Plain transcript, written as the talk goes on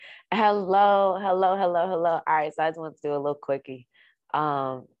Hello, hello, hello, hello. All right, so I just want to do a little quickie.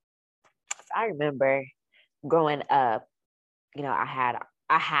 Um, I remember growing up, I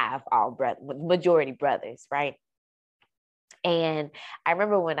have all majority brothers, right? And I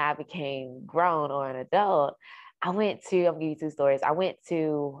remember when I became grown or an adult, I'm gonna give you two stories. I went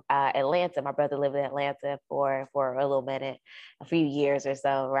to Atlanta. My brother lived in Atlanta for a little minute, a few years or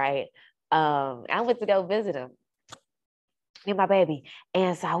so, right? I went to go visit him, me and my baby.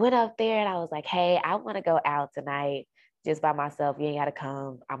 And so I went up there and I was like, hey, I want to go out tonight just by myself. You ain't got to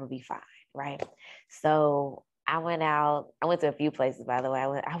come. I'm going to be fine. Right. So I went out. I went to a few places, by the way.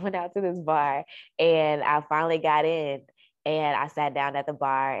 I went out to this bar and I finally got in and I sat down at the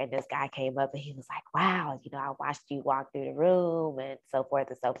bar and this guy came up and he was like, wow, I watched you walk through the room and so forth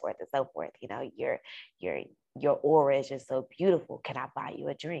and so forth and so forth. Your your aura is just so beautiful. Can I buy you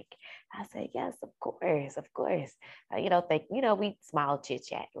a drink? I said, yes, of course, of course. We smile, chit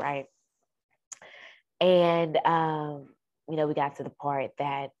chat, right? And we got to the part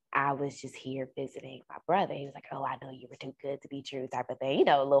that I was just here visiting my brother. He was like, oh, I know you were too good to be true, type of thing,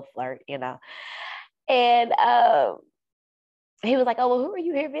 a little flirt. And he was like, oh, well, who are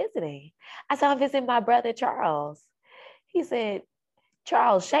you here visiting? I said, I'm visiting my brother, Charles. He said,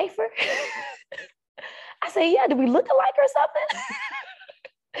 Charles Schaefer? I said, yeah, do we look alike or something?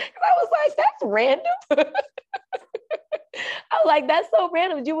 I was like, that's random. I was like, that's so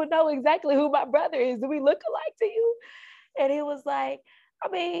random. You would know exactly who my brother is. Do we look alike to you? And he was like,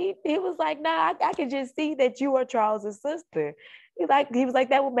 nah, I can just see that you are Charles's sister. He was like,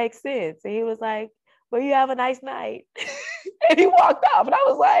 that would make sense. And he was like, well, you have a nice night. And he walked off. And I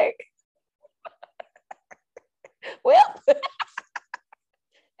was like, well,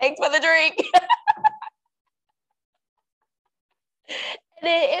 thanks for the drink. And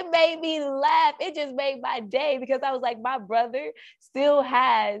it made me laugh. It just made my day because I was like, my brother still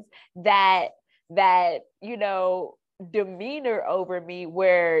has that demeanor over me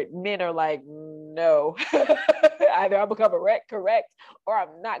where men are like, no, either I'm gonna come correct or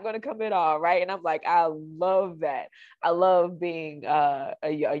I'm not gonna come at all, right? And I'm like, I love that. I love being a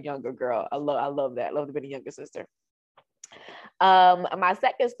younger girl. I love that. I love to be a younger sister. My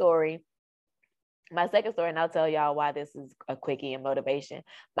second story, and I'll tell y'all why this is a quickie and motivation.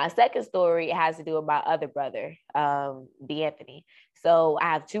 My second story has to do with my other brother, D'Anthony. So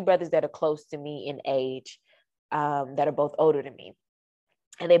I have two brothers that are close to me in age, that are both older than me.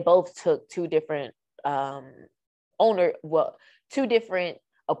 And they both took two different two different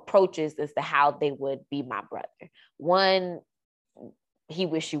approaches as to how they would be my brother. One, he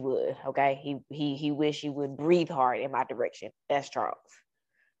wish you would, okay? He wish you would breathe hard in my direction. That's Charles.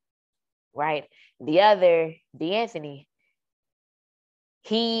 Right? The other, D'Anthony,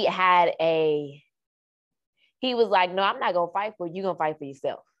 he was like, no, I'm not gonna fight for you, you're gonna fight for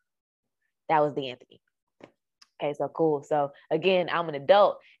yourself. That was D'Anthony. Okay, so cool. So again, I'm an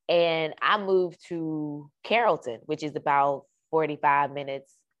adult and I moved to Carrollton, which is about 45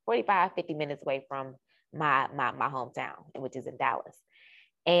 minutes, 50 minutes away from my hometown, which is in Dallas.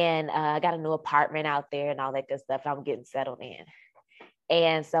 And I got a new apartment out there and all that good stuff. I'm getting settled in.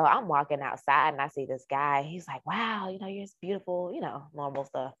 And so I'm walking outside and I see this guy. He's like, wow, you're just beautiful, normal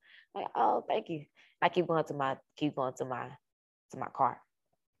stuff. I'm like, oh, thank you. I keep going to my car.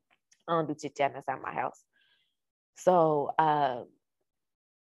 I don't do chit chat inside my house. So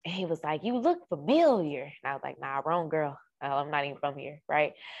he was like, you look familiar. And I was like, nah, wrong girl. I'm not even from here,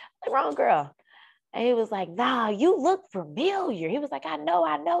 right? Like, wrong girl. And he was like, nah, you look familiar. He was like, I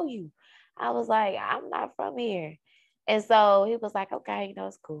know you. I was like, I'm not from here. And so he was like, okay,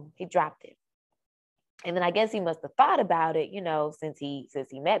 it's cool. He dropped it. And then I guess he must have thought about it, since he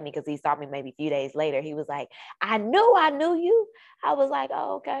met me, because he saw me maybe a few days later. He was like, I knew you. I was like,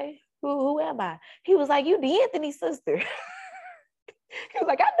 oh, okay. Who am I? He was like, you D'Anthony's sister. He was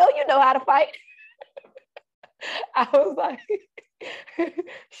like, I know you know how to fight. I was like,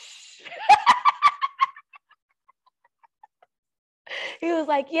 shh. He was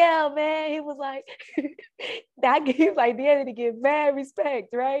like, yeah, man. He was like, D'Anthony get mad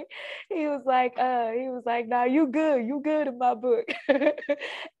respect, right? He was like, nah, you good in my book.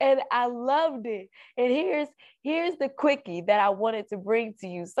 And I loved it. And here's the quickie that I wanted to bring to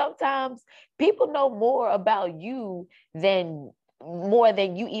you. Sometimes people know more about you than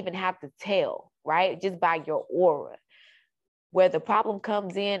you even have to tell, right? Just by your aura. Where the problem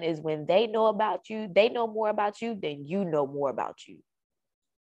comes in is when they know about you, they know more about you than you know more about you.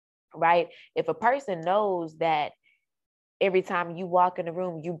 Right? If a person knows that every time you walk in the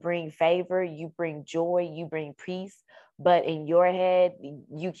room, you bring favor, you bring joy, you bring peace. But in your head,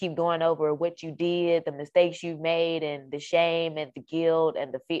 you keep going over what you did, the mistakes you made, and the shame and the guilt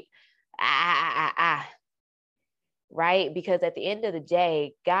and the fear. Right? Because at the end of the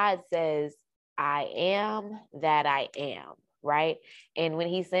day, God says, I am that I am. Right? And when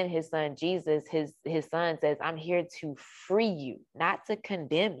he sent his son Jesus, his son says, I'm here to free you, not to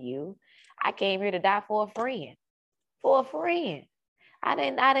condemn you. I came here to die for a friend. For a friend. I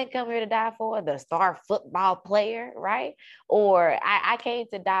didn't come here to die for the star football player, right? Or I came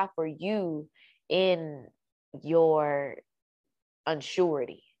to die for you in your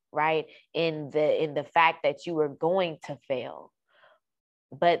unsurety, right? In the fact that you are going to fail.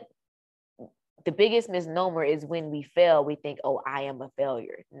 But the biggest misnomer is when we fail, we think, oh, I am a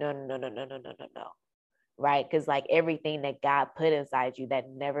failure. No. Right? Because like everything that God put inside you, that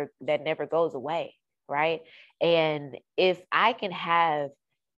never goes away. Right? And if I can have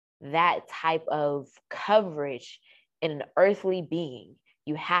that type of coverage in an earthly being,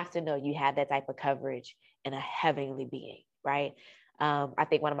 you have to know you have that type of coverage in a heavenly being, right? I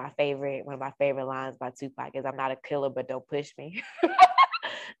think one of my favorite lines by Tupac is, I'm not a killer, but don't push me.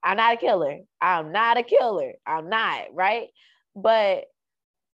 I'm not a killer. I'm not a killer. I'm not, right? But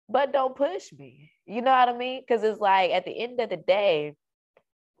don't push me. You know what I mean? Because it's like at the end of the day,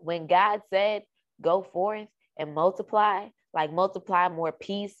 when God said, go forth and multiply, like multiply more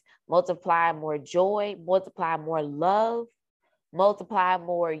peace, multiply more joy, multiply more love, multiply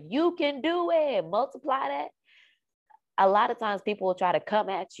more, you can do it, multiply that. A lot of times people will try to come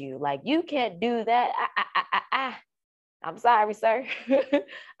at you like, you can't do that. I'm sorry, sir.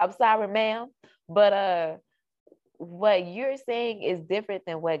 I'm sorry, ma'am. But what you're saying is different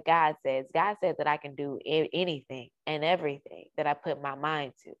than what God says. God says that I can do anything and everything that I put my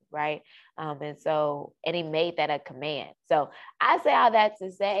mind to, right? And he made that a command. So I say all that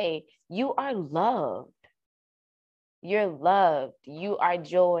to say, you are loved. You're loved. You are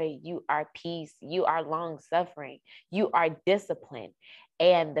joy. You are peace. You are long suffering. You are disciplined.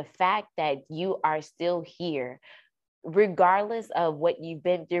 And the fact that you are still here, regardless of what you've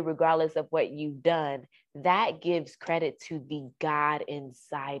been through, regardless of what you've done, that gives credit to the God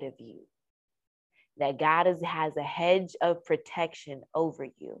inside of you. That God has a hedge of protection over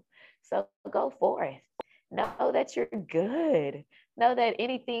you. So go forth. Know that you're good. Know that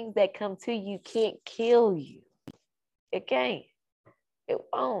anything that come to you can't kill you. It can't. It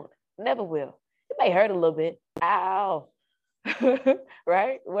won't. Never will. It may hurt a little bit. Ow.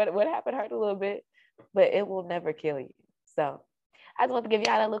 Right? What happened hurt a little bit, but it will never kill you. So I just want to give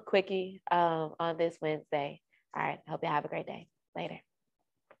y'all a little quickie on this Wednesday. All right. Hope y'all have a great day. Later.